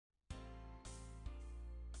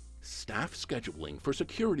staff scheduling for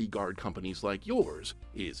security guard companies like yours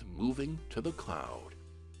is moving to the cloud.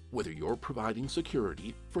 Whether you're providing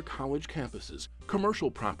security for college campuses, commercial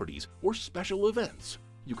properties, or special events,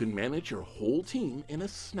 you can manage your whole team in a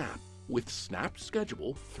snap with Snap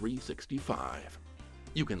Schedule 365.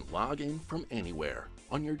 You can log in from anywhere,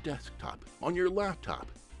 on your desktop, on your laptop,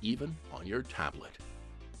 even on your tablet.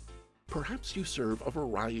 Perhaps you serve a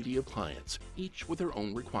variety of clients, each with their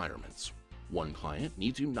own requirements. One client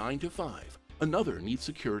needs you 9 to 5, another needs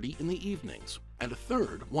security in the evenings, and a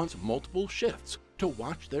third wants multiple shifts to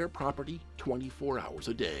watch their property 24 hours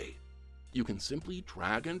a day. You can simply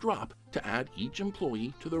drag and drop to add each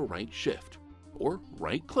employee to the right shift, or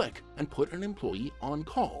right-click and put an employee on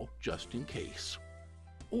call just in case.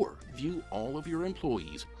 Or view all of your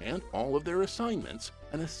employees and all of their assignments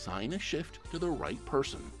and assign a shift to the right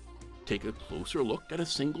person. Take a closer look at a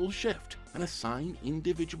single shift and assign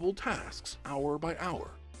individual tasks hour by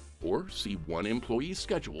hour. Or see one employee's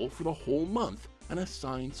schedule for the whole month and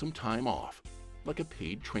assign some time off, like a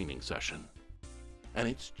paid training session. And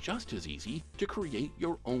it's just as easy to create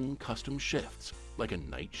your own custom shifts, like a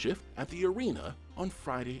night shift at the arena on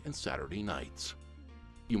Friday and Saturday nights.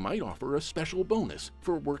 You might offer a special bonus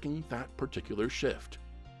for working that particular shift.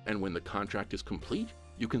 And when the contract is complete,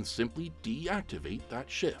 you can simply deactivate that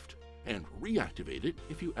shift and reactivate it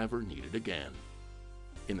if you ever need it again.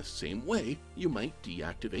 In the same way, you might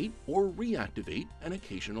deactivate or reactivate an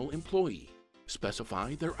occasional employee,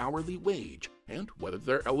 specify their hourly wage and whether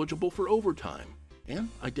they're eligible for overtime, and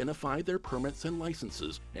identify their permits and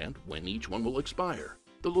licenses and when each one will expire,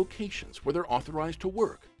 the locations where they're authorized to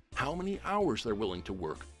work, how many hours they're willing to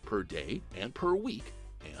work per day and per week,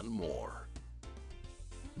 and more.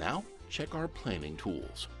 Now, check our planning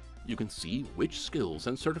tools. You can see which skills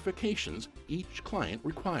and certifications each client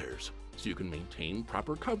requires, so you can maintain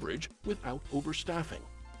proper coverage without overstaffing.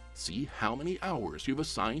 See how many hours you've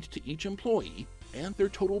assigned to each employee and their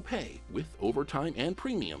total pay with overtime and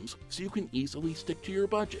premiums, so you can easily stick to your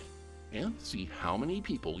budget. And see how many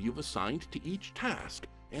people you've assigned to each task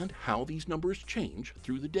and how these numbers change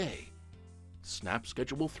through the day. Snap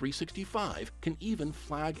Schedule 365 can even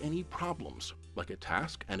flag any problems, like a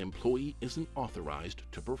task an employee isn't authorized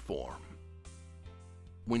to perform.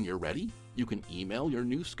 When you're ready, you can email your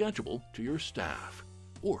new schedule to your staff,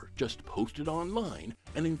 or just post it online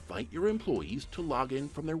and invite your employees to log in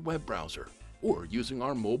from their web browser, or using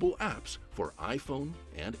our mobile apps for iPhone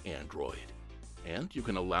and Android. And you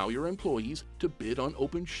can allow your employees to bid on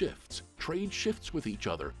open shifts, trade shifts with each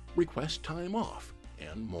other, request time off,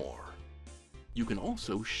 and more. You can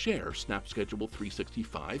also share Snap Schedule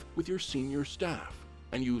 365 with your senior staff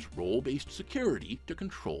and use role-based security to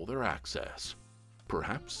control their access.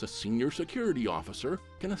 Perhaps a senior security officer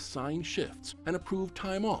can assign shifts and approve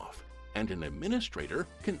time off, and an administrator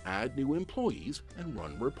can add new employees and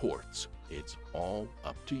run reports. It's all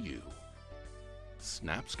up to you.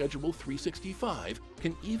 Snap Schedule 365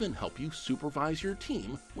 can even help you supervise your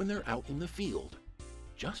team when they're out in the field.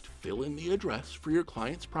 Just fill in the address for your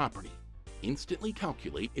client's property, instantly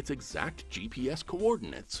calculate its exact GPS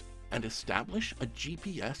coordinates, and establish a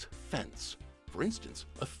GPS fence, for instance,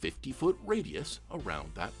 a 50-foot radius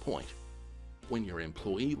around that point. When your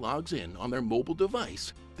employee logs in on their mobile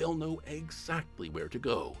device, they'll know exactly where to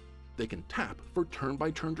go. They can tap for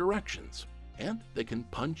turn-by-turn directions, and they can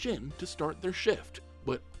punch in to start their shift,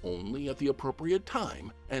 but only at the appropriate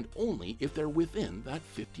time and only if they're within that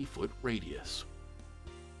 50-foot radius.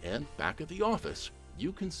 And back at the office,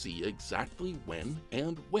 you can see exactly when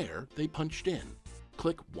and where they punched in.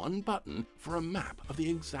 Click one button for a map of the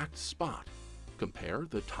exact spot. Compare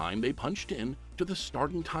the time they punched in to the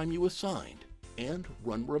starting time you assigned, and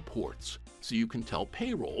run reports so you can tell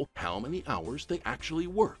payroll how many hours they actually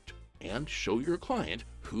worked, and show your client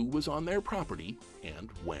who was on their property and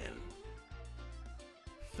when.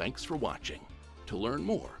 Thanks for watching. To learn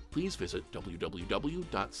more, please visit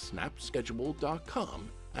www.snapschedule.com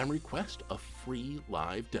and request a free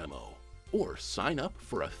live demo, or sign up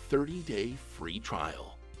for a 30-day free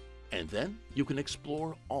trial. And then you can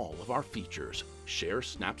explore all of our features, share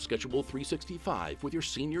Snap Schedule 365 with your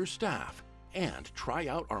senior staff, and try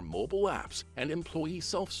out our mobile apps and employee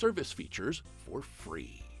self-service features for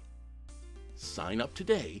free. Sign up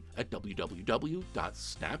today at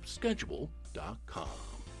www.snapschedule.com.